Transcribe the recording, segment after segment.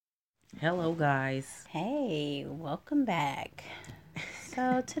Hello, guys. Hey, welcome back.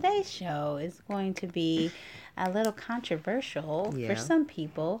 So, today's show is going to be a little controversial for Yeah, some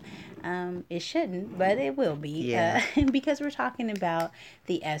people. It shouldn't, but it will be yeah. because we're talking about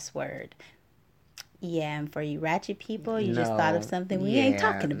the S word. Yeah, and for you ratchet people, you just thought of No, something. We ain't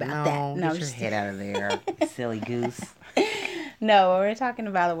yeah, talking about that. no. No, I'm Get your just head out of there, silly goose. no, we're talking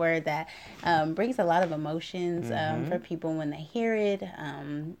about a word that brings a lot of emotions Mm-hmm. for people when they hear it,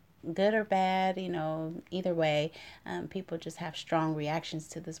 good or bad, either way. People just have strong reactions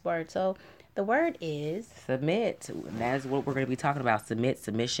to this word. So the word is. Submit. That is what we're going to be talking about.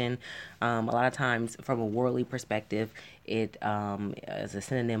 Submission. A lot of times, from a worldly perspective, it is a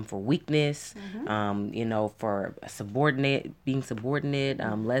synonym for weakness. Mm-hmm, For subordinate, being subordinate,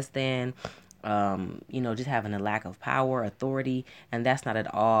 less than. Just having a lack of power, authority, and that's not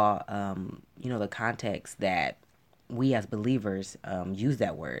at all, the context that we as believers use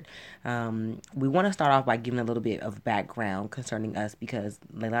that word. We want to start off by giving a little bit of background concerning us because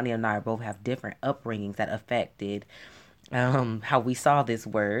Leilani and I both have different upbringings that affected how we saw this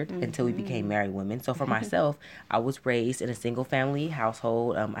word until we became mm-hmm. married women. So for myself, I was raised in a single family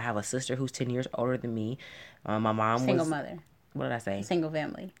household. I have a sister who's 10 years older than me. My mom Single was, mother, what did I say? single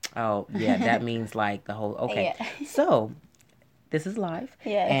family. Oh, yeah, that means like the whole, okay. Yeah. So this is life.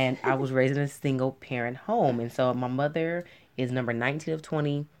 Yes. And I was raised in a single parent home. And so my mother is number 19 of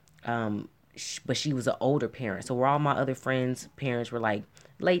 20. But she was an older parent. So where all my other friends' parents were like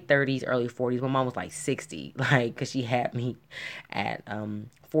late 30s, early 40s, my mom was like 60, like, because she had me at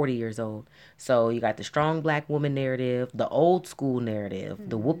 40 years old. So you got the strong black woman narrative, the old school narrative,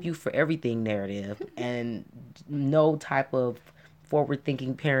 the whoop Mm-hmm. you for everything narrative, and no type of forward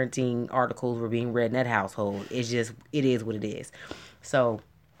thinking parenting articles were being read in that household. It's just, it is what it is. So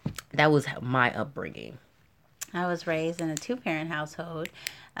that was my upbringing. I was raised in a two-parent household.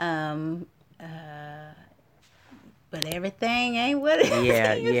 Um, but everything ain't what it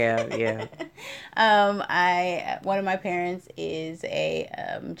Yeah, seems. yeah, yeah. I one of my parents is a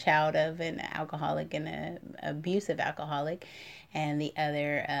child of an alcoholic and a abusive alcoholic, and the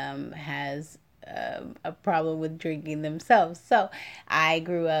other has a problem with drinking themselves. So I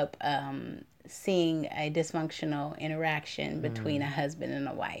grew up seeing a dysfunctional interaction between a Mm, husband and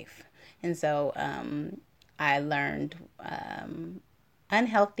a wife, and so I learned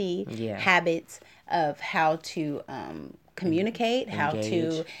unhealthy yeah. habits of how to communicate, how to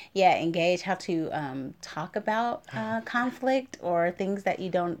Engage. engage, how to talk about conflict or things that you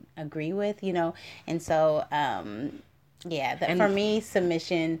don't agree with, and so that for And me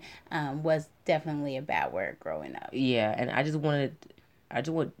submission was definitely a bad word growing up. yeah, and I just want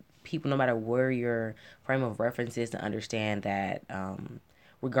people, no matter where your frame of reference is, to understand that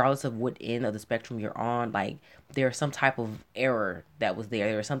regardless of what end of the spectrum you're on, like there's some type of error that was there.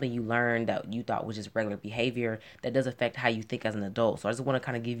 There was something you learned that you thought was just regular behavior that does affect how you think as an adult. So I just want to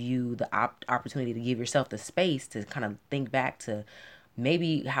kind of give you the opportunity to give yourself the space to kind of think back to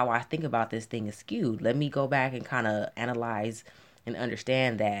maybe how I think about this thing is skewed. Let me go back and kind of analyze and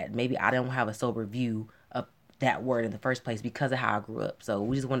understand that maybe I don't have a sober view of that word in the first place because of how I grew up. So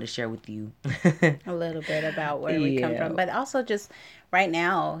we just wanted to share with you. A little bit about where we come Yeah. from, but also just right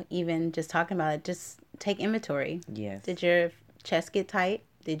now, even just talking about it, just take inventory. Yes. Did your chest get tight?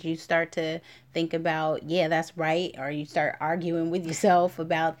 Did you start to think about, yeah, that's right? Or you start arguing with yourself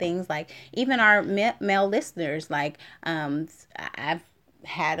about things like even our male listeners, like, I've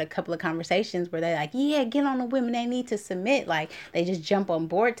had a couple of conversations where they're like, yeah, get on the women, they need to submit. Like they just jump on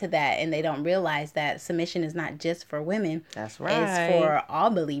board to that and they don't realize that submission is not just for women, That's it's right. for all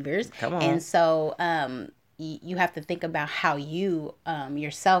believers. Come And on. so you have to think about how you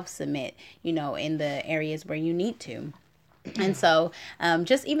yourself submit, in the areas where you need to. And so,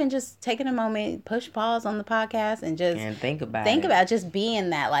 just taking a moment, push pause on the podcast, and just And think about think it. about just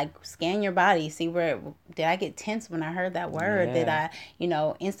being that. Like, scan your body, see where did I get tense when I heard that word? Did Yeah.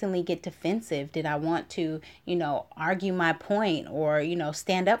 I, instantly get defensive? Did I want to, argue my point or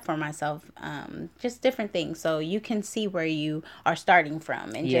stand up for myself? Just different things, so you can see where you are starting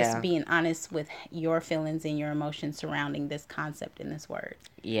from, and just Yeah. being honest with your feelings and your emotions surrounding this concept and this word.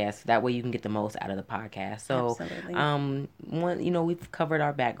 Yes, that way you can get the most out of the podcast. So, Absolutely. we've covered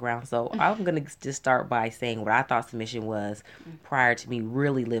our background. So I'm gonna just start by saying what I thought submission was prior to me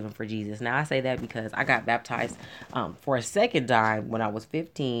really living for Jesus. Now I say that because I got baptized for a second time when I was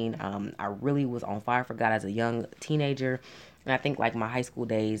 15. I really was on fire for God as a young teenager. And I think like my high school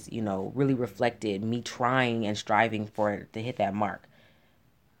days, really reflected me trying and striving for to hit that mark.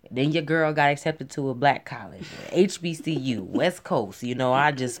 Then your girl got accepted to a black college, HBCU, West Coast. You know,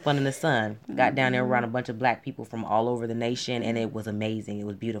 I just spun in the sun. Got down there around a bunch of black people from all over the nation, and it was amazing. It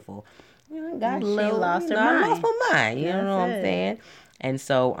was beautiful. You know, got And a she little, lost her I mind. lost my mind. You know what I'm That's it. saying? And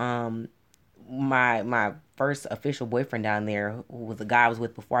so, my first official boyfriend down there, who was the guy I was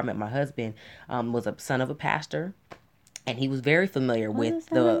with before I met my husband, was a son of a pastor, and he was very familiar with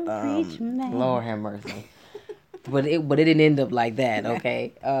the Lord have mercy. But it didn't end up like that,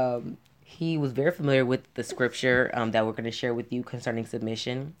 okay? He was very familiar with the scripture that we're going to share with you concerning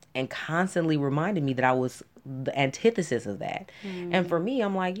submission, and constantly reminded me that I was the antithesis of that. And for me,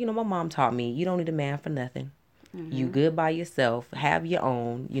 I'm like, my mom taught me, you don't need a man for nothing. You good by yourself. Have your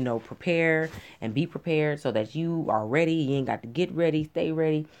own. Prepare and be prepared so that you are ready. You ain't got to get ready. Stay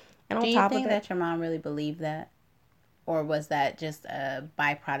ready. And on Do you top think of that, that your mom really believed that? Or was that just a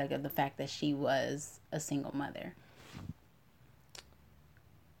byproduct of the fact that she was a single mother?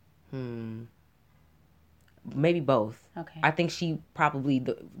 maybe both. Okay. I think she probably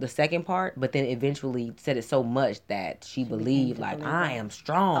the second part, but then eventually said it so much that she believed to like believe I it. am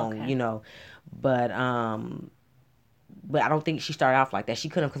strong, Okay. But I don't think she started off like that. She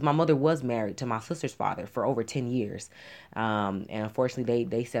couldn't, because my mother was married to my sister's father for over 10 years, and unfortunately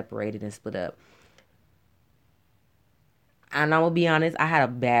they separated and split up. And I'm gonna be honest, I had a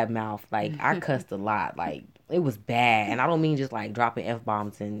bad mouth. Like, I cussed a lot. Like, it was bad. And I don't mean just like dropping F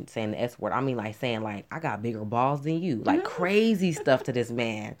bombs and saying the S word. I mean like saying like I got bigger balls than you. Like crazy stuff to this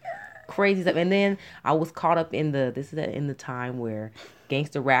man. Crazy stuff. And then I was caught up in the time where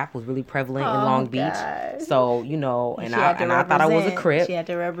gangster rap was really prevalent in Long Beach. God. So, and I thought I was a Crip. She had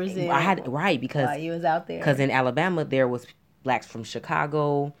to represent. I had right because while you was out there. because in Alabama there was blacks from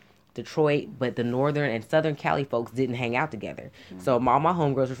Chicago, Detroit, but the northern and southern Cali folks didn't hang out together. So all my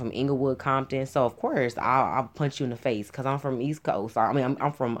homegirls were from Inglewood, Compton. So of course I'll punch you in the face because I'm from East Coast. I mean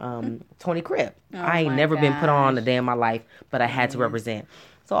I'm from 20 Crip. I ain't my never been put on a gosh. day in my life, but I had to represent.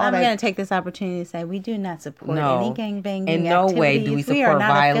 So all I'm that going to take this opportunity to say we do not support No. any gangbanging In no way do we activities. We are support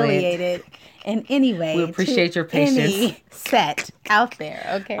not violence. affiliated in any way. We appreciate to your patience. Any set out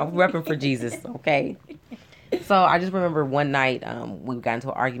there, okay? I'm repping for Jesus, okay? So I just remember one night we got into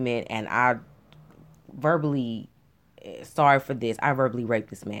an argument, and I verbally, sorry for this, I verbally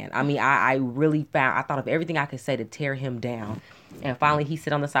raped this man. I mean, I really I thought of everything I could say to tear him down. And finally he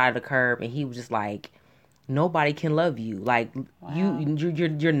sit on the side of the curb and he was just like, nobody can love you. Like,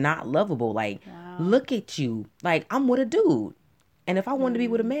 you're not lovable. Like, look at you. Like, I'm with a dude. And if I wanted to be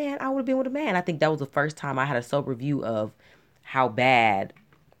with a man, I would have been with a man. I think that was the first time I had a sober view of how bad,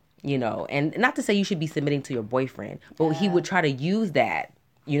 and not to say you should be submitting to your boyfriend, but he would try to use that,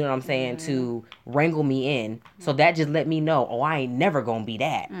 you know what I'm saying, to wrangle me in. So that just let me know, I ain't never gonna be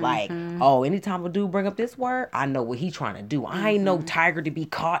that. Like, anytime a dude bring up this word, I know what he trying to do. I ain't no tiger to be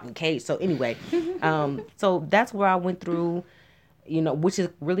caught and caged. So anyway, so that's where I went through, which is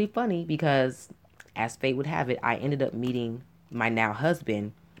really funny because as fate would have it, I ended up meeting my now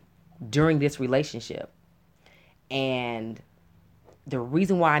husband during this relationship. And the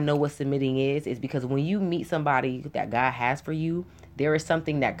reason why I know what submitting is because when you meet somebody that God has for you, there is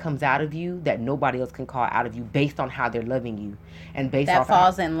something that comes out of you that nobody else can call out of you based on how they're loving you and based that off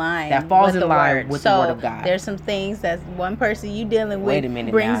falls in line. That falls with in the line word. with so the word of God. There's some things that one person you dealing with Wait a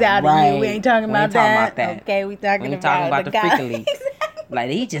minute brings now. out Right. of you. We ain't talking We ain't about talking that. about that. Okay, we talking about the God. freaking like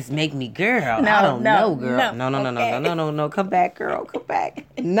he just make me girl. No, I don't no, know, girl. no. No. Okay. No. Come back, girl. Come back.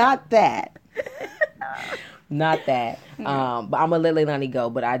 Not that. Not that. But I'm gonna let Leilani go.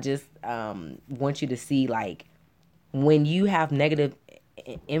 But I just want you to see, like, when you have negative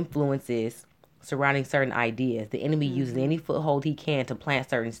influences surrounding certain ideas, the enemy uses any foothold he can to plant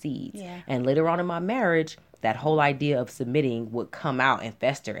certain seeds. Yeah. And later on in my marriage, that whole idea of submitting would come out and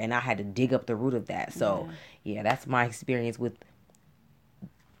fester, and I had to dig up the root of that. So yeah, that's my experience with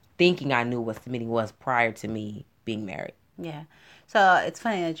thinking I knew what submitting was prior to me being married. Yeah. So it's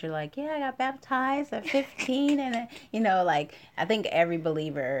funny that you're like, I got baptized at 15. And, like, I think every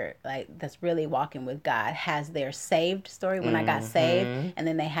believer, like, that's really walking with God has their saved story when I got saved. And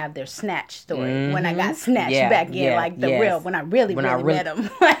then they have their snatch story when I got snatched back in. Like, the real, when I really met him.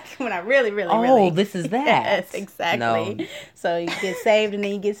 Like, when I really this is that. Yes, exactly. No. So you get saved and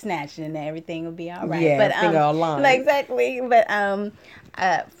then you get snatched and then everything will be all right. Yeah, but everything all aligned. exactly. But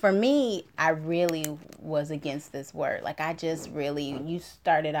for me, I really was against this word. Like, I just really, you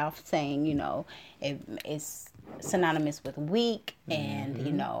started off saying, it's synonymous with weak and,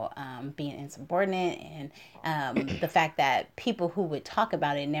 being insubordinate. And the fact that people who would talk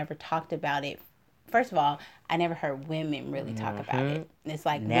about it never talked about it first of all, I never heard women really talk about it. It's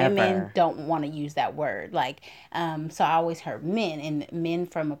like Never. women don't want to use that word. Like, so I always heard men, and men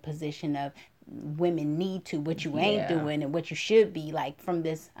from a position of women need to, what you ain't Yeah. doing and what you should be, like from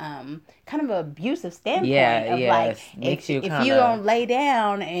this kind of abusive standpoint Yeah, of yes. like, Makes you if kinda- you don't lay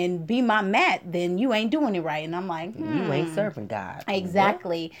down and be my mat, then you ain't doing it right. And I'm like, You ain't serving God.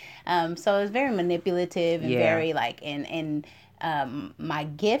 exactly. So it's very manipulative and Yeah. very like, and my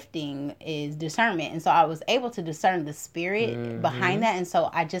gifting is discernment, and so I was able to discern the spirit behind that, and so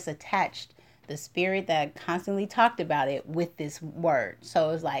I just attached the spirit that constantly talked about it with this word. So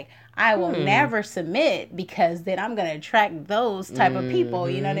it's like, I will never submit, because then I'm gonna attract those type of people.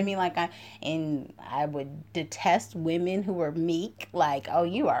 You know what I mean? Like, I would detest women who were meek. Like, oh,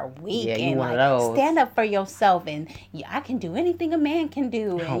 you are weak, Yeah, you and one of like, those. stand up for yourself, and I can do anything a man can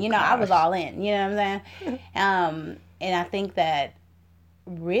do, and Oh, you know, I was gosh. all in. You know what I'm saying? And I think that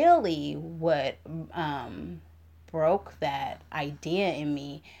really what broke that idea in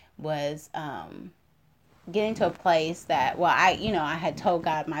me was getting to a place that, well, I had told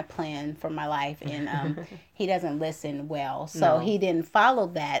God my plan for my life, and he doesn't listen well, so No. he didn't follow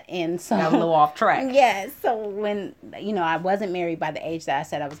that, and so Got a little off track. yeah. So when I wasn't married by the age that I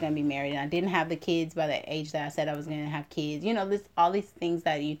said I was going to be married, and I didn't have the kids by the age that I said I was going to have kids, all these things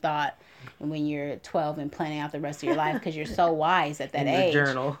that you thought when you're 12 and planning out the rest of your life, because you're so wise at that In your age,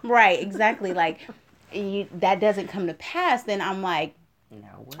 journal. right? Exactly. Like, that doesn't come to pass, then I'm like,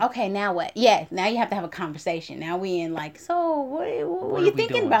 Now what? okay, now what? Yeah, now you have to have a conversation. Now we in like, so what are What you are we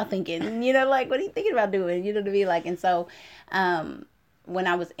thinking doing? about thinking? Like, what are you thinking about doing? You know what I mean? Like, and so when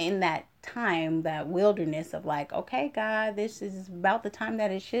I was in that time, that wilderness of like, okay, God, this is about the time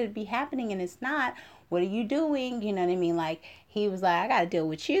that it should be happening, and it's not. What are you doing? You know what I mean? Like, he was like, I got to deal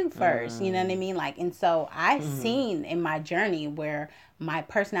with you first. You know what I mean? Like, and so I seen in my journey where my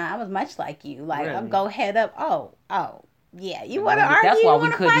personality, I was much like you. Like, I'll Really? go head up. Oh, yeah. You want to argue? That's why you we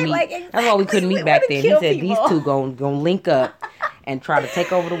wanna couldn't fight? meet. Like, That's why we couldn't exactly. meet back wanna then. He kill said people. these two gonna link up and try to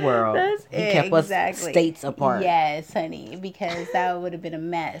take over the world. That's He it, kept exactly. us states apart. Yes, honey, because that would have been a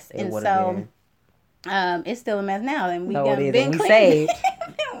mess. It And would've so, been. it's still a mess now, and we No, done it is, been and we cleaned, saved.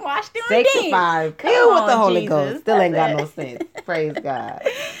 washed and redeemed. Sanctified, Come filled with the on, Holy Jesus. Ghost. Still ain't got That's no it. sense. Praise God.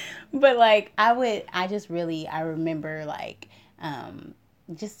 But like, I remember like,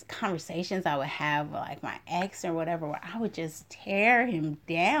 just conversations I would have with like my ex or whatever, where I would just tear him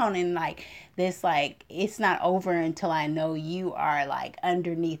down, and like this, like, it's not over until I know you are like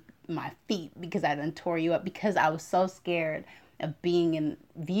underneath my feet, because I done tore you up, because I was so scared of being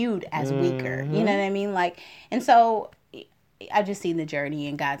viewed as weaker. You know what I mean? Like, and so I just seen the journey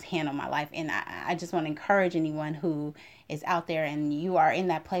and God's hand on my life. And I just want to encourage anyone who is out there and you are in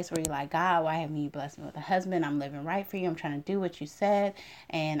that place where you're like, God, why haven't you blessed me with a husband? I'm living right for you. I'm trying to do what you said.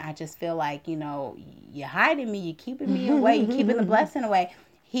 And I just feel like, you're hiding me. You're keeping me away. You're keeping the blessing away.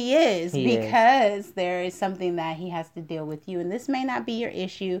 He is, because there is something that he has to deal with you. And this may not be your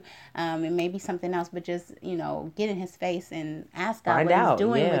issue. It may be something else, but just, get in his face and ask God what he's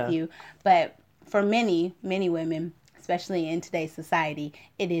doing with you. But for many, many women, especially in today's society,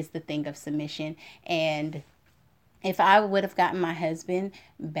 it is the thing of submission. And if I would have gotten my husband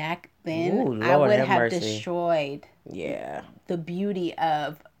back then, I would have destroyed the beauty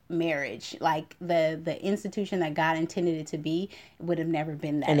of marriage. Like the institution that God intended it to be would have never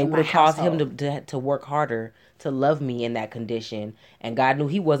been that. And it would have caused him to work harder to love me in that condition. And God knew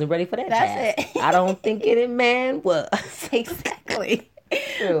he wasn't ready for that task. That's it. I don't think any man was. Exactly.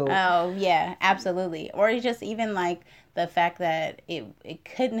 True. Oh, yeah, absolutely. Or it's just even like the fact that it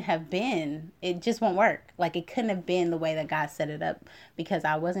couldn't have been, it just won't work. Like, it couldn't have been the way that God set it up, because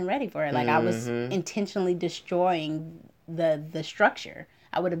I wasn't ready for it. Like, I was intentionally destroying the structure.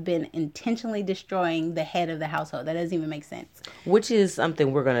 I would have been intentionally destroying the head of the household. That doesn't even make sense. Which is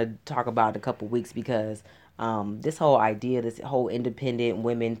something we're going to talk about in a couple weeks, because this whole idea, this whole independent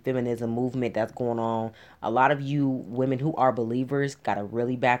women feminism movement that's going on, a lot of you women who are believers got to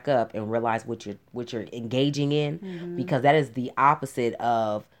really back up and realize what you're engaging in, because that is the opposite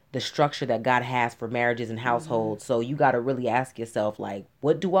of the structure that God has for marriages and households. So you got to really ask yourself, like,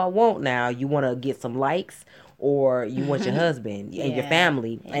 what do I want now? You want to get some likes, or you want your husband and your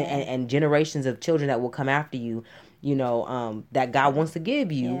family and generations of children that will come after you, that God wants to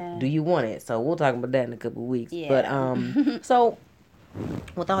give you. Yeah. Do you want it? So we'll talk about that in a couple of weeks. Yeah. But so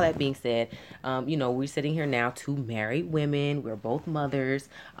with all that being said, we're sitting here now, two married women. We're both mothers.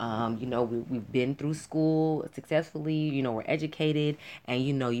 We've been through school successfully. We're educated,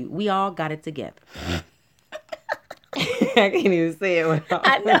 and we all got it together. can't even say it without.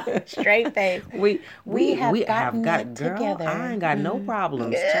 I know. Straight face. We have have gotten got it girl. together. I ain't got no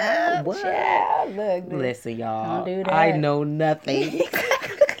problems, Yeah, child. What? child. Look, Listen, y'all. don't do that. I know nothing.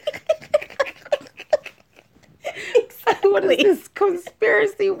 What is this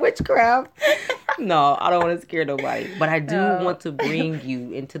conspiracy witchcraft? No, I don't want to scare nobody. But I do want to bring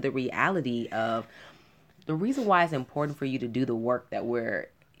you into the reality of the reason why it's important for you to do the work that we're,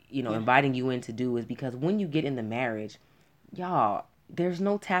 inviting you in to do is because when you get in the marriage, y'all, there's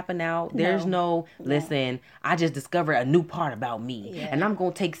no tapping out. There's no, listen, I just discovered a new part about me. Yeah. And I'm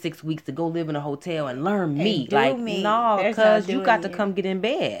going to take 6 weeks to go live in a hotel and learn me. Like, no, because you got to come get in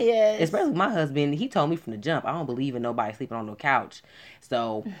bed. Yes. Especially my husband, he told me from the jump, I don't believe in nobody sleeping on no couch.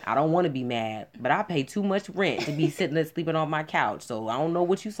 So I don't want to be mad, but I pay too much rent to be sitting there sleeping on my couch. So I don't know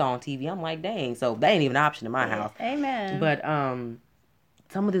what you saw on TV. I'm like, dang. So that ain't even an option in my house. Amen. But,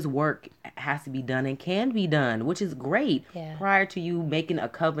 some of this work has to be done and can be done, which is great prior to you making a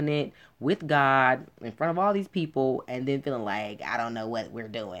covenant with God in front of all these people and then feeling like, I don't know what we're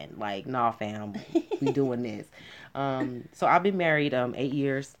doing. Like, nah, fam, we doing this. So I've been married 8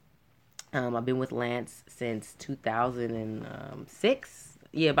 years. I've been with Lance since 2006.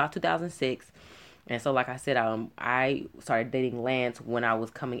 Yeah, about 2006. And so, like I said, I started dating Lance when I was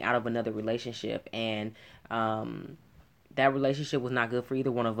coming out of another relationship. And that relationship was not good for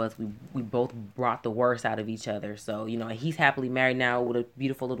either one of us. We both brought the worst out of each other. So, he's happily married now with a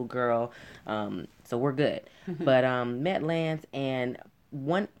beautiful little girl. So we're good. But met Lance, and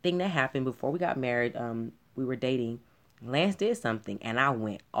one thing that happened before we got married, we were dating. Lance did something, and I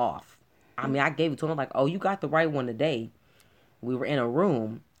went off. I mean, I gave it to him. I'm like, oh, you got the right one today. We were in a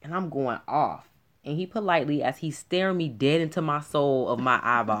room, and I'm going off. And he politely, as he's staring me dead into my soul of my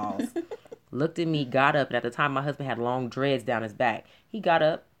eyeballs, looked at me, got up, and at the time my husband had long dreads down his back. He got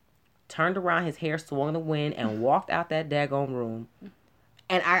up, turned around, his hair swung in the wind, and walked out that daggone room.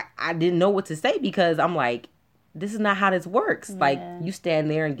 And I didn't know what to say because I'm like, this is not how this works. Yeah. Like, you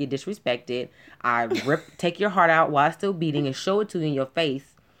stand there and get disrespected. I take your heart out while it's still beating and show it to you in your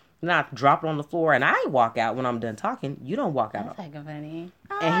face. Then I drop it on the floor and I walk out when I'm done talking. You don't walk out. That's like a funny.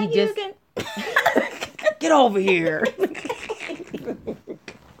 And he just, get over here.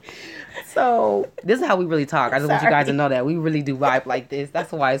 So, this is how we really talk. I just want you guys to know that. We really do vibe like this.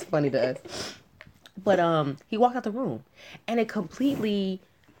 That's why it's funny to us. But he walked out the room. And it completely,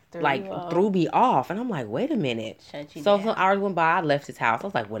 threw me off. And I'm like, wait a minute. So, some hours went by. I left his house. I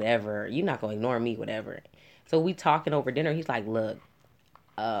was like, whatever. You're not going to ignore me, whatever. So, we talking over dinner. He's like, look,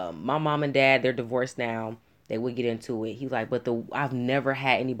 my mom and dad, they're divorced now. They would get into it. He's like, but I've never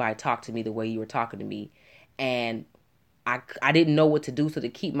had anybody talk to me the way you were talking to me. And I didn't know what to do. So to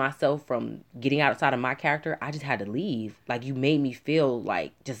keep myself from getting outside of my character, I just had to leave. Like, you made me feel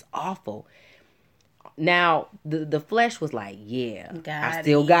like just awful. Now, the flesh was like, yeah, I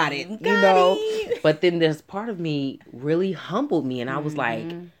still got it, But then there's part of me really humbled me. And I was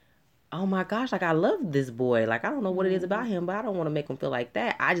like, oh my gosh, like, I love this boy. Like, I don't know what it is about him, but I don't want to make him feel like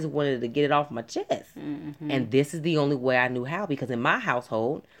that. I just wanted to get it off my chest. And this is the only way I knew how, because in my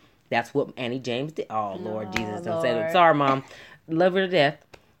household, that's what Annie James did. Oh, Lord Jesus. Don't say that. Sorry, Mom. Love her to death.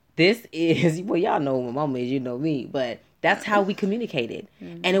 This is, well, y'all know my mom is, you know me, but that's how we communicated.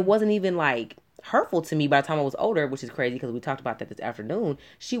 And it wasn't even like hurtful to me by the time I was older, which is crazy because we talked about that this afternoon.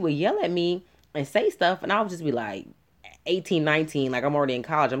 She would yell at me and say stuff, and I would just be like 18, 19, like I'm already in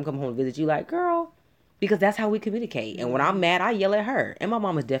college. I'm coming home to visit you, like, girl, because that's how we communicate. And when I'm mad, I yell at her. And my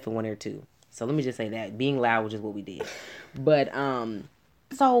mom is definitely one there too. So let me just say that. Being loud was just what we did. But,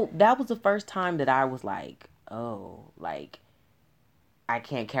 so that was the first time that I was like, oh, like, I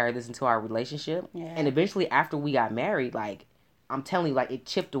can't carry this into our relationship. Yeah. And eventually after we got married, like, I'm telling you, like, he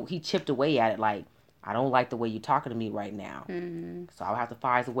chipped away at it. Like, I don't like the way you're talking to me right now. So I'll have to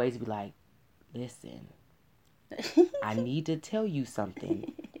find some ways to be like, listen, I need to tell you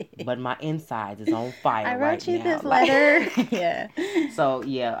something, but my insides is on fire right now. I wrote you this letter. Yeah. So,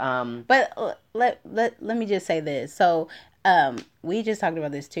 yeah. But let me just say this. So, we just talked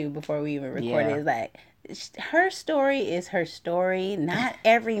about this too before we even recorded. Yeah. It's like, her story is her story. Not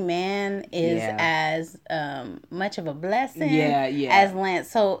every man is as much of a blessing as Lance.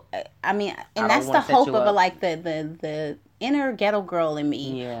 So, I mean, and that's the hope of it, like the inner ghetto girl in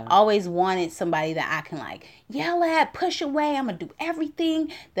me always wanted somebody that I can like yell at, push away. I'm gonna do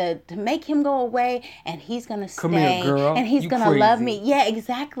everything to make him go away, and he's gonna stay. Come here, girl. And he's gonna love me. Yeah,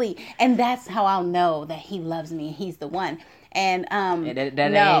 exactly. And that's how I'll know that he loves me and he's the one. And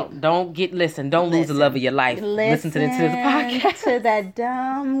no, don't lose the love of your life. Listen to this podcast. To that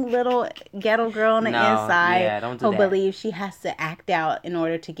dumb little ghetto girl on the inside who believes she has to act out in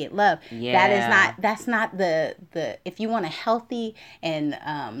order to get love. Yeah. That's not the if you want a healthy and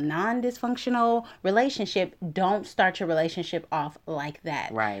non-dysfunctional relationship, don't start your relationship off like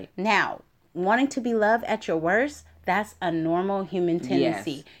that. Right. Now, wanting to be loved at your worst, that's a normal human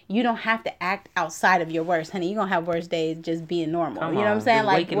tendency. Yes. You don't have to act outside of your worst, honey. You're going to have worst days just being normal. You know what I'm saying?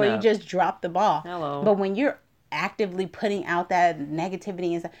 Like where you just drop the ball. Hello. But when you're actively putting out that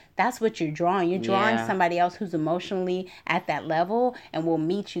negativity and stuff, that's what you're drawing. You're drawing somebody else who's emotionally at that level and will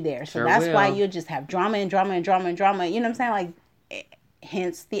meet you there. So that's why you'll just have drama and drama and drama and drama. You know what I'm saying? Like,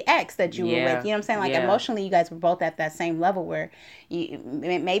 hence the ex that you were with. You know what I'm saying? Like emotionally, you guys were both at that same level where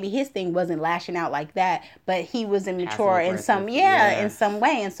maybe his thing wasn't lashing out like that, but he was immature in some in some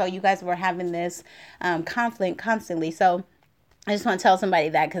way, and so you guys were having this conflict constantly. So I just want to tell somebody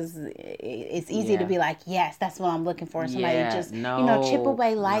that, because it's easy to be like, yes, that's what I'm looking for. Somebody just chip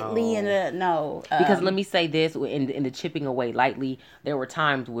away lightly and because let me say this, in the chipping away lightly, there were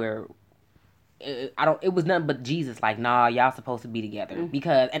times where it was nothing but Jesus, like, nah, y'all supposed to be together.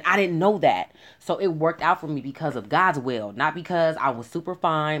 And I didn't know that. So it worked out for me because of God's will, not because I was super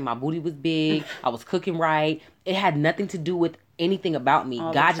fine, my booty was big, I was cooking right. It had nothing to do with anything about me.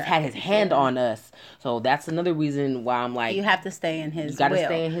 God just had his hand on us. So that's another reason why I'm like, you have to stay in his will. You got to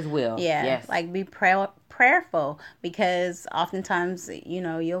stay in his will. Yeah. Yes. Like, be prayerful, because oftentimes,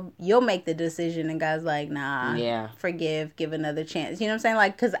 you'll make the decision and God's like, nah, forgive, give another chance. You know what I'm saying?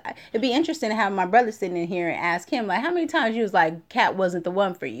 Like, because it'd be interesting to have my brother sitting in here and ask him, like, how many times you was like, Kat wasn't the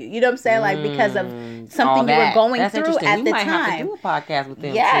one for you? You know what I'm saying? Like, because of something you were going through at we the might time. Have to do a podcast with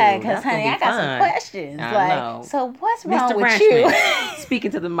them. Yeah, because honey, I got some questions. I know. So what's wrong with you?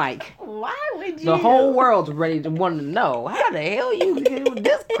 Speaking to the mic. Why would you? The whole world's ready to want to know how the hell you do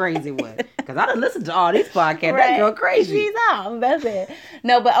this crazy one. Because I done listened to all these podcasts. That girl crazy. She's off. That's it.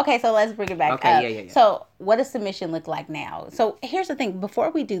 No, but okay, so let's bring it back up. Yeah. So what does submission look like now? So here's the thing. Before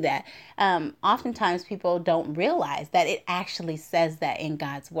we do that, oftentimes people don't realize that it actually says that in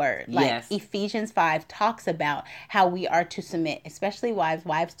God's word. Like Ephesians 5 talks about how we are to submit, especially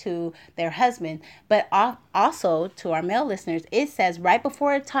wives to their husband, but also to our male listeners. It says right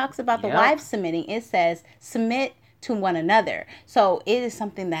before it talks about the wives submitting, it says submit to one another. So it is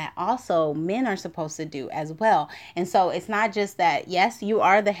something that also men are supposed to do as well. And so it's not just that, yes, you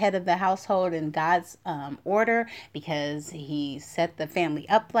are the head of the household in God's order, because he set the family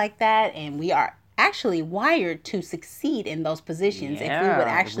up like that, and we are actually wired to succeed in those positions if we would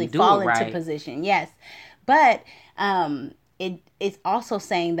actually fall into position. Yes. But it's also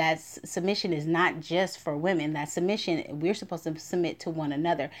saying that submission is not just for women. That submission, we're supposed to submit to one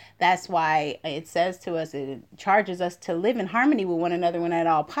another. That's why it says to us, it charges us to live in harmony with one another when at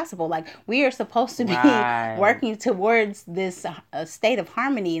all possible. Like, we are supposed to be working towards this state of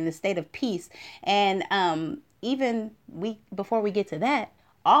harmony and the state of peace. And even before we get to that,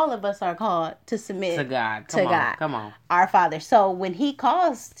 all of us are called to submit to God. Come on. Our Father. So when he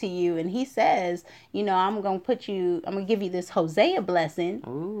calls to you and he says, I'm going to give you this Hosea blessing.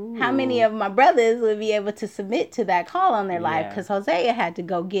 Ooh. How many of my brothers would be able to submit to that call on their life? Because Hosea had to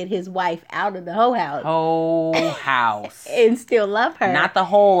go get his wife out of the whole house. And still love her. Not the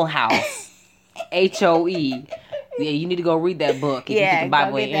whole house. HOE. Yeah, you need to go read that book if you think the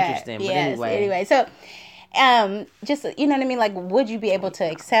Bible ain't interesting. But anyway, so just, you know what I mean? Like, would you be able to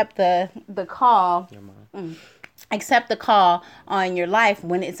accept the call? Accept the call on your life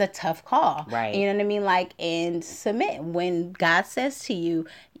when it's a tough call. Right. You know what I mean? Like, and submit. When God says to you,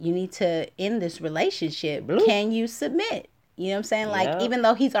 you need to end this relationship, can you submit? You know what I'm saying? Like, even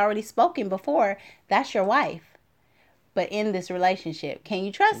though he's already spoken before, that's your wife. But in this relationship, can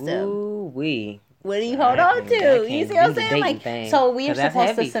you trust him? Ooh-wee. What do you hold on to? You see what I'm saying? Like, so we are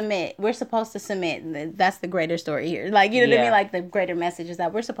supposed to submit. We're supposed to submit. That's the greater story here. Like, you know what I mean? Like, the greater message is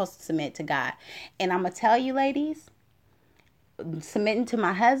that we're supposed to submit to God. And I'm going to tell you, ladies, submitting to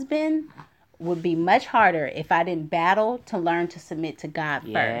my husband would be much harder if I didn't battle to learn to submit to God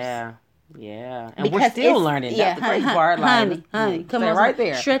first. Yeah. And we're still learning. That's the crazy part. Honey, come on, right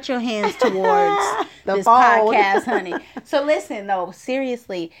there. Stretch your hands towards this podcast, honey. So listen, though,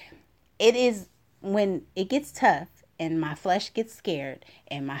 seriously, it is when it gets tough and my flesh gets scared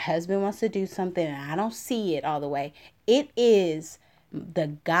and my husband wants to do something and I don't see it all the way, it is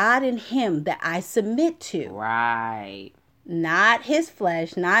the God in him that I submit to. Right. Not his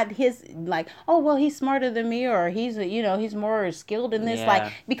flesh, not his, like, oh, well, he's smarter than me, or he's, he's more skilled in this.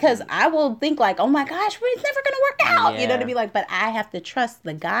 Like, because I will think like, oh my gosh, it's never going to work out. You know what I mean? Like, but I have to trust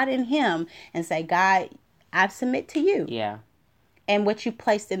the God in him and say, God, I submit to you Yeah. and what you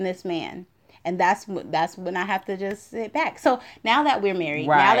placed in this man. And that's when I have to just sit back. So now that we're married,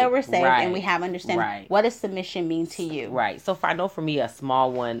 now that we're saved, and we have understanding, what does submission mean to you? Right. So I know for me, a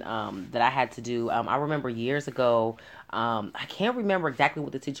small one that I had to do. I remember years ago. I can't remember exactly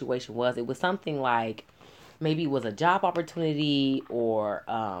what the situation was. It was something like maybe it was a job opportunity or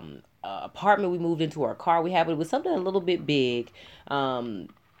a apartment we moved into or a car we had, but it was something a little bit big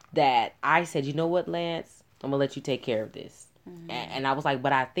that I said, you know what, Lance, I'm gonna let you take care of this. And I was like,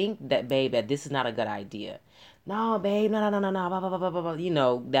 but I think that, babe, that this is not a good idea. No, babe, no, blah, blah, blah, blah, blah, blah, you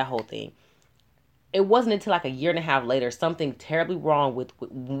know, that whole thing. It wasn't until like a year and a half later, something terribly wrong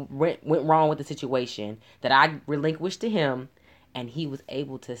went wrong with the situation that I relinquished to him, and he was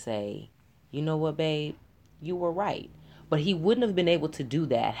able to say, you know what, babe, you were right. But he wouldn't have been able to do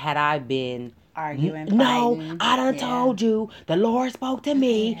that had I been arguing. No, fighting. I done told you the Lord spoke to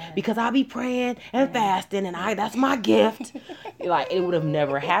me because I be praying and fasting, and that's my gift. Like, it would have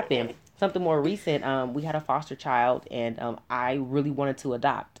never happened. Something more recent, we had a foster child, and I really wanted to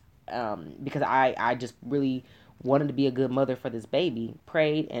adopt because I just really wanted to be a good mother for this baby.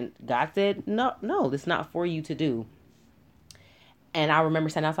 Prayed, and God said, no, this is not for you to do. And I remember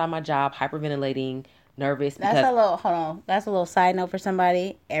standing outside my job, hyperventilating, nervous. That's a little, hold on. That's a little side note for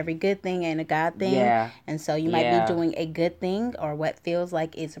somebody. Every good thing ain't a God thing. Yeah. And so you might be doing a good thing or what feels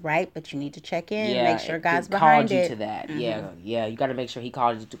like it's right, but you need to check in and make sure God's behind it. Called you to that. Mm-hmm. Yeah. You got to make sure he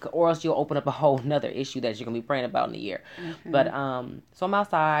called you to, or else you'll open up a whole nother issue that you're going to be praying about in a year. Mm-hmm. But, so I'm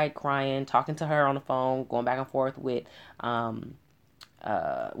outside crying, talking to her on the phone, going back and forth with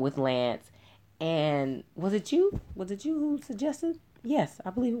Lance. And was it you who suggested? Yes, I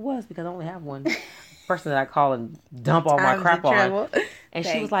believe it was, because I only have one person that I call and dump all my crap on. And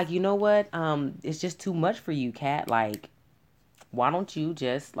she was like, you know what? It's just too much for you, Kat. Like, why don't you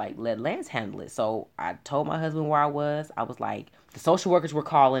just like let Lance handle it? So I told my husband where I was. I was like, the social workers were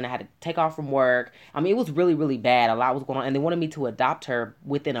calling. I had to take off from work. I mean, it was really, really bad. A lot was going on. And they wanted me to adopt her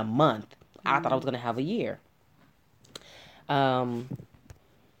within a month. I thought I was going to have a year.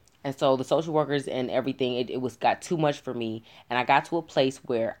 And so the social workers and everything, it got too much for me. And I got to a place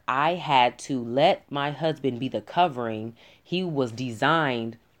where I had to let my husband be the covering he was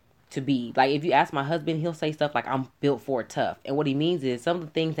designed to be. Like, if you ask my husband, he'll say stuff like, I'm built for it tough. And what he means is some of the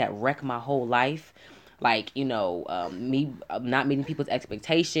things that wreck my whole life, like, you know, me not meeting people's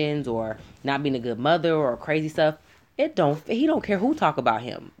expectations or not being a good mother or crazy stuff, he don't care who talk about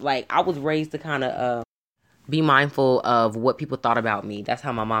him. Like, I was raised to kind of be mindful of what people thought about me. That's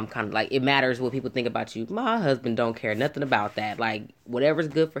how my mom kind of, like, it matters what people think about you. My husband don't care nothing about that. Like, whatever's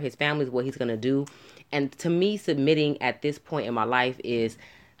good for his family is what he's going to do. And to me, submitting at this point in my life is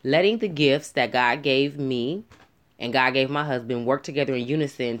letting the gifts that God gave me and God gave my husband work together in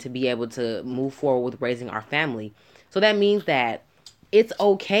unison to be able to move forward with raising our family. So that means that it's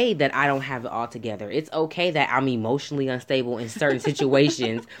okay that I don't have it all together. It's okay that I'm emotionally unstable in certain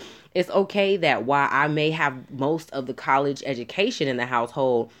situations. It's okay that while I may have most of the college education in the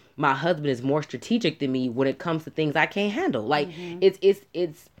household, my husband is more strategic than me when it comes to things I can't handle. Like,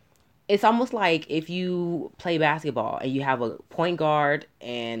 it's almost like if you play basketball and you have a point guard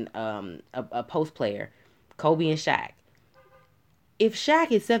and a post player, Kobe and Shaq. If Shaq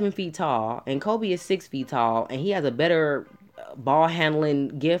is 7 feet tall and Kobe is 6 feet tall and he has a better ball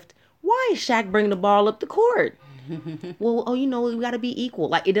handling gift, why is Shaq bringing the ball up the court? Well, you know, we got to be equal.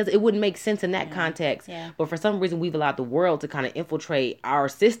 Like, it wouldn't make sense in that context. Yeah. But for some reason, we've allowed the world to kind of infiltrate our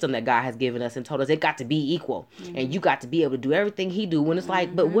system that God has given us and told us it got to be equal. Mm-hmm. And you got to be able to do everything he do. When it's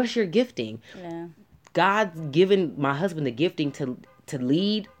like, but what's your gifting? Yeah. God's given my husband the gifting to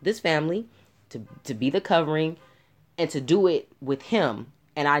lead this family, to be the covering, and to do it with him.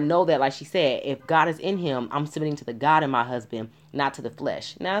 And I know that, like she said, if God is in him, I'm submitting to the God in my husband, not to the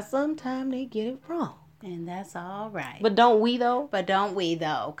flesh. Now, sometimes they get it wrong. And that's all right. But don't we, though?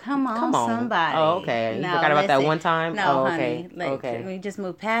 Come on, somebody. Oh, okay. You forgot about that one time? No, honey. Honey. Okay. We just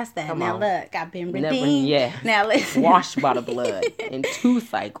moved past that. Come on. Look, I've been redeemed. Now, listen. Washed by the blood in 2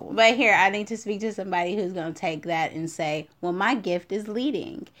 cycles. But here, I need to speak to somebody who's going to take that and say, well, my gift is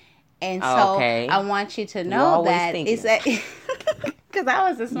leading. And so I want you to know that it's because I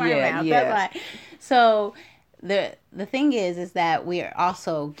was a smart mouth. Yeah. That's why. So the thing is that we are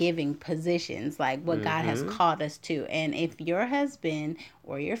also giving positions like what God has called us to. And if your husband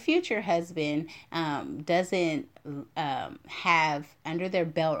or your future husband doesn't have under their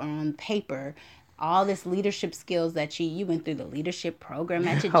belt or on paper all this leadership skills that you went through the leadership program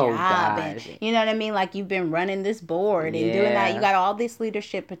at your job, and you know what I mean? Like, you've been running this board and doing that. You got all this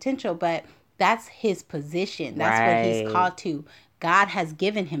leadership potential, but that's his position. That's what he's called to. God has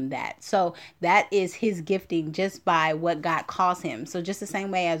given him that. So that is his gifting just by what God calls him. So just the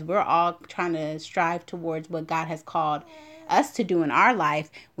same way as we're all trying to strive towards what God has called us to do in our life,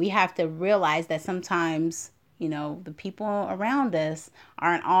 we have to realize that sometimes, you know, the people around us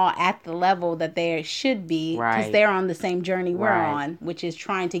aren't all at the level that they should be, because they're on the same journey we're on, which is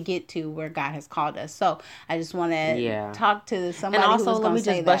trying to get to where God has called us. So I just want to talk to somebody and also, who's let me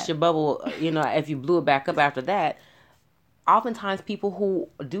just bust your bubble. You know, if you blew it back up after that, oftentimes people who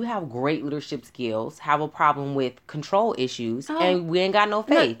do have great leadership skills have a problem with control issues, and we ain't got no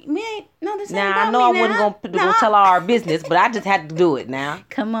faith. Now, I know I wasn't going to tell all our business, but I just had to do it now.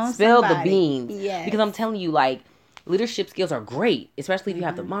 Come on, spill the beans. Yes. Because I'm telling you, like, leadership skills are great, especially if you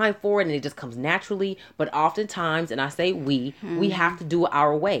have the mind for it and it just comes naturally. But oftentimes, and I say we have to do it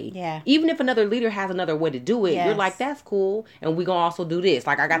our way. Yeah. Even if another leader has another way to do it, you're like, that's cool. And we're going to also do this.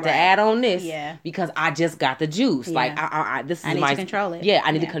 Like, I got to add on this because I just got the juice. Yeah. Like, I need to control it. Yeah,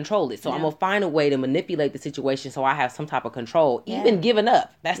 I need to control it. So I'm going to find a way to manipulate the situation so I have some type of control. Even giving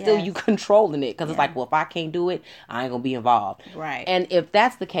up, that's still you controlling it. Because it's like, well, if I can't do it, I ain't going to be involved. Right. And if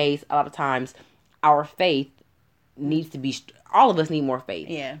that's the case, a lot of times, our faith needs to be, all of us need more faith.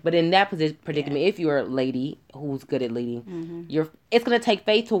 Yeah. But in that predicament, if you're a lady who's good at leading, it's going to take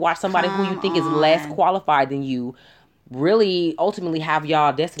faith to watch somebody who you think is less qualified than you really ultimately have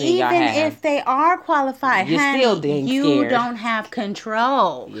y'all destiny. Even if they are qualified, you're still dang scared. Don't have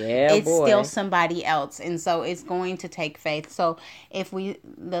control. Yeah, it's still somebody else, and so it's going to take faith. So if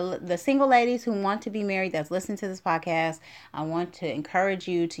the single ladies who want to be married that's listening to this podcast, I want to encourage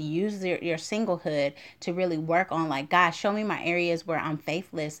you to use your singlehood to really work on, like, God, show me my areas where I'm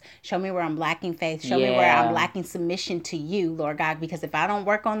faithless. Show me where I'm lacking faith. Show me where I'm lacking submission to you, Lord God. Because if I don't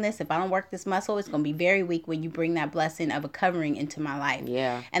work on this, if I don't work this muscle, it's going to be very weak when you bring that blessing of a covering into my life.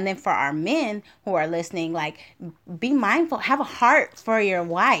 Yeah. And then for our men who are listening, like, be mindful, have a heart for your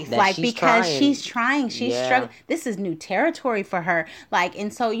wife, like, because she's trying, she's struggling. This is new territory for her. Like,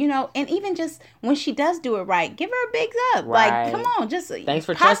 and so, you know, and even just when she does do it right, give her a big up. Right. Like, come on, just thanks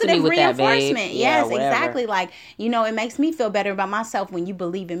for trusting me with that, babe. Yes, exactly. Like, you know, it makes me feel better about myself when you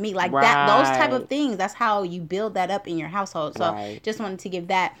believe in me. Like that, those type of things. That's how you build that up in your household. So just wanted to give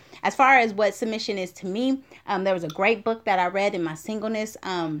that. As far as what submission is to me, there was a great book that I read in my singleness.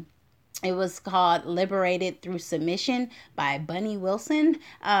 It was called Liberated Through Submission by Bunny Wilson.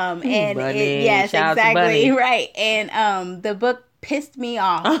 Yes, exactly. Right. And the book pissed me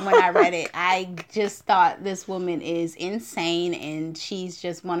off when I read it. I just thought this woman is insane, and she's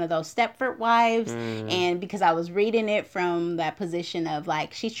just one of those Stepford wives. And because I was reading it from that position of,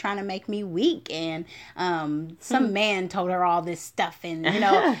 like, she's trying to make me weak, and some man told her all this stuff, and, you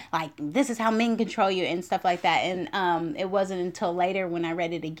know, like, this is how men control you and stuff like that. And it wasn't until later when I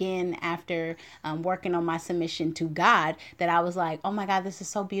read it again after working on my submission to God that I was like, oh my God, this is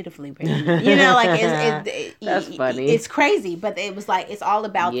so beautifully written. You know, like, that's funny. It's crazy, but it was like, it's all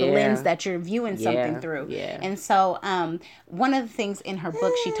about the lens that you're viewing something through. And so one of the things in her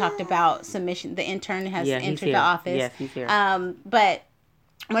book, she talked about submission. The intern has entered the office. Yes, he's here. But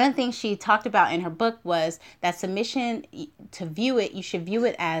one of the things she talked about in her book was that submission, to view it, you should view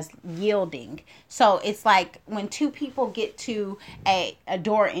it as yielding. So it's like when two people get to a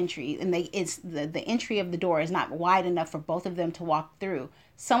door entry, and it's the entry of the door is not wide enough for both of them to walk through.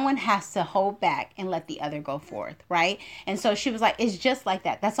 Someone has to hold back and let the other go forth, right? And so she was like, it's just like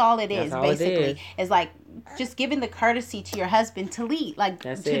that. That's all it is, basically. It's like just giving the courtesy to your husband to lead, like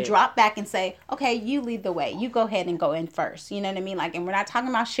to drop back and say, okay, you lead the way. You go ahead and go in first. You know what I mean? Like, and we're not talking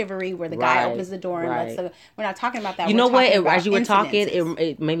about chivalry where the guy opens the door and lets the, we're not talking about that. You know what? As you were talking,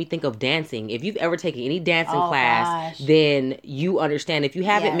 it made me think of dancing. If you've ever taken any dancing class, then you understand. If you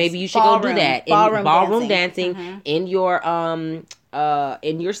haven't, maybe you should go do that. Ballroom dancing in your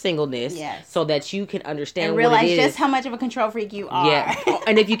singleness, so that you can understand and realize what it is. Just how much of a control freak you are. Yeah,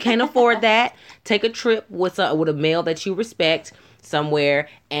 and if you can't afford that, take a trip with a male that you respect somewhere,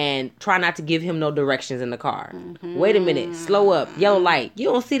 and try not to give him no directions in the car. Wait a minute, slow up, yellow light. You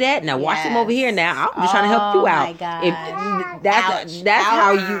don't see that? Now watch him over here. Now I'm just trying to help you out. My God. If that's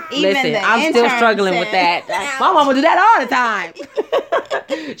how you listen. I'm still struggling with that. My mama do that all the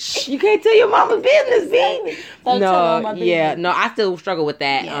time. Shh, you can't tell your mama's business, baby. No, I still struggle with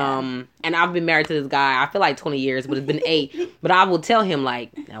that. And I've been married to this guy, I feel like 20 years, but it's been 8. But I will tell him,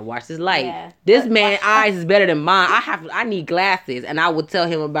 like, now watch this light. This man's eyes is better than mine. I need glasses. And I would tell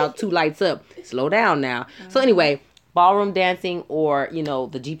him about 2 lights up. Slow down now. So anyway, ballroom dancing or, you know,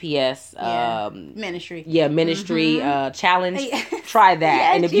 the GPS ministry. Yeah, ministry challenge. Try that.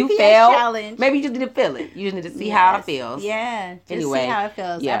 Yeah, and if you GPS fail, challenge. maybe you just need to feel it. You just need to see how it feels. Yeah, just Anyway, see how it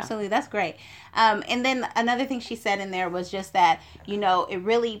feels. yeah. Absolutely. That's great. And then another thing she said in there was just that, you know, it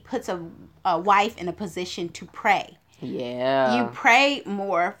really puts a wife in a position to pray. Yeah. You pray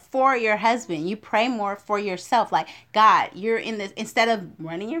more for your husband. You pray more for yourself. Like, God, you're in this, instead of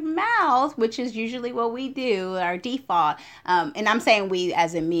running your mouth, which is usually what we do, our default. And I'm saying we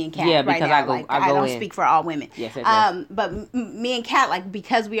as in me and Kat right now. I don't speak for all women. Yes, but me and Kat, like,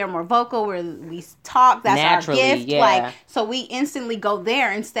 because we are more vocal, we talk, that's naturally, our gift. Yeah. Like, so we instantly go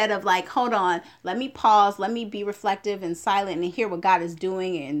there instead of like, hold on, let me pause, let me be reflective and silent and hear what God is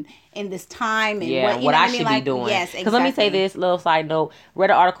doing and in this time and what I should be doing. Yes, exactly. Because let me say this little side note. Read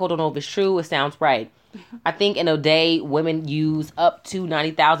an article, don't know if it's true. It sounds right. I think in a day, women use up to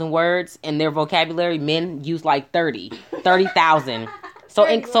 90,000 words in their vocabulary. Men use like 30,000.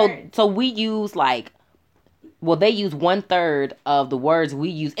 So we use like, well, they use 1/3 of the words we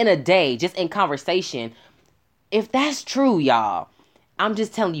use in a day, just in conversation. If that's true, y'all, I'm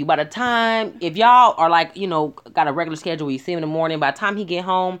just telling you, by the time, if y'all are like, you know, got a regular schedule where you see him in the morning, by the time he get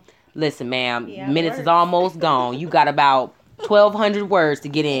home, listen, ma'am, minutes is almost gone. You got about 1,200 words to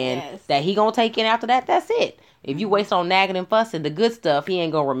get in that he gonna take in after that. That's it. If you waste on nagging and fussing, the good stuff, he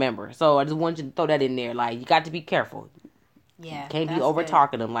ain't gonna remember. So I just want you to throw that in there. Like, you got to be careful. Yeah. You can't be over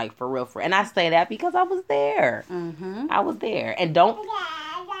talking them, like, for real. And I say that because I was there. Mm-hmm. I was there. And don't...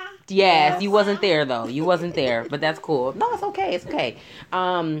 Yes, you wasn't there, though. You wasn't there. But that's cool. No, it's okay. It's okay.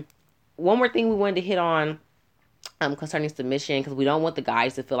 One more thing we wanted to hit on concerning submission, because we don't want the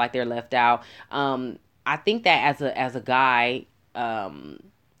guys to feel like they're left out. I think that as a guy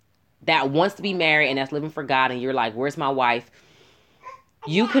that wants to be married and that's living for God and you're like, where's my wife?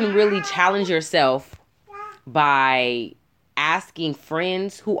 You can really challenge yourself by asking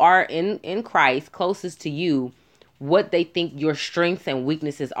friends who are in Christ, closest to you, what they think your strengths and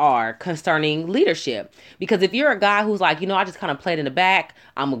weaknesses are concerning leadership. Because if you're a guy who's like, you know, I just kind of played in the back,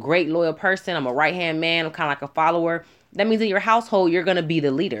 I'm a great loyal person, I'm a right-hand man, I'm kind of like a follower, that means in your household, you're going to be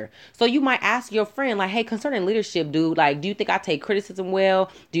the leader. So you might ask your friend, like, hey, concerning leadership, dude, like, do you think I take criticism well?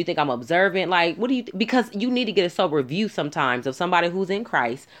 Do you think I'm observant? Like, what do you, because you need to get a sober view sometimes of somebody who's in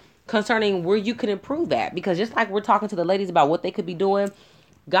Christ concerning where you can improve that. Because just like we're talking to the ladies about what they could be doing,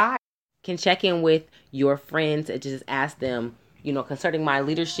 God can check in with your friends and just ask them, you know, concerning my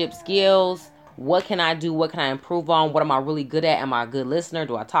leadership skills, what can I do? What can I improve on? What am I really good at? Am I a good listener?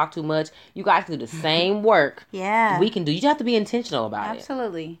 Do I talk too much? You guys can do the same work. Yeah. We can do. You just have to be intentional about it.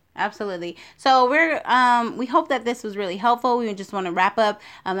 Absolutely. So we hope that this was really helpful. We just want to wrap up.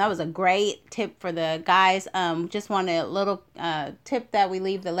 That was a great tip for the guys. Just want a little tip that we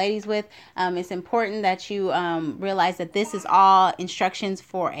leave the ladies with. It's important that you realize that this is all instructions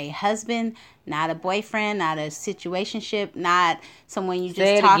for a husband, not a boyfriend, not a situationship, not someone you just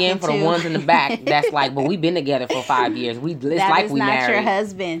talking to. Say it again for the ones in the back. That's like, but we've been together for 5 years. It's like we married. That is not your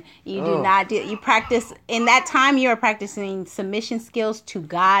husband. You do not do. You practice in that time. You are practicing submission skills to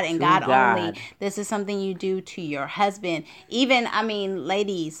God and God only. This is something you do to your husband. Even, I mean,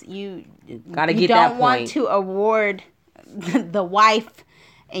 ladies, you gotta get you that don't want to award the wife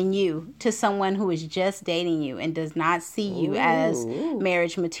and you to someone who is just dating you and does not see you as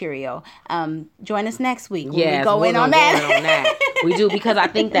marriage material. Join us next week when we go in on that. We do, because I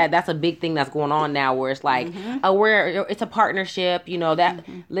think that that's a big thing that's going on now, where it's like, it's a partnership, you know, that,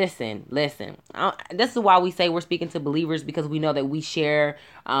 listen, this is why we say we're speaking to believers, because we know that we share,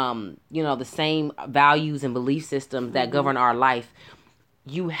 you know, the same values and belief systems that govern our life.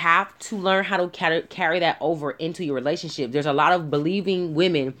 You have to learn how to carry that over into your relationship. There's a lot of believing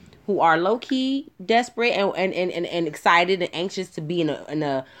women who are low-key desperate and excited and anxious to be in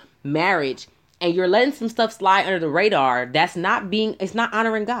a marriage, and you're letting some stuff slide under the radar. It's not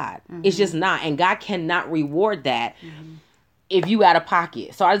honoring God. It's just not. And God cannot reward that if you out of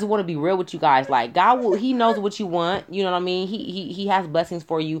pocket. So I just want to be real with you guys. Like, God He knows what you want. You know what I mean? He has blessings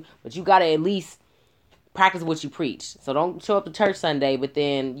for you, but you got to at least practice what you preach. So don't show up to church Sunday, but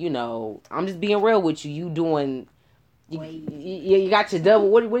then, you know, I'm just being real with you. You got your double,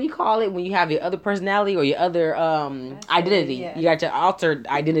 what do you call it when you have your other personality or your other identity? Yeah. You got your altered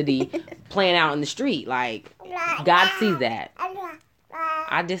identity playing out in the street. Like, God sees that.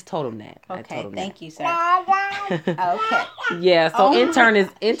 I just told him that. Okay, thank you, sir. Okay. Yeah, so intern is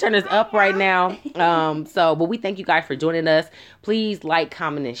up right now. But we thank you guys for joining us. Please like,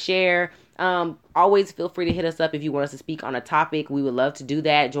 comment, and share. Always feel free to hit us up if you want us to speak on a topic. We would love to do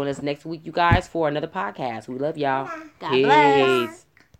that. Join us next week, you guys, for another podcast. We love y'all. God bless.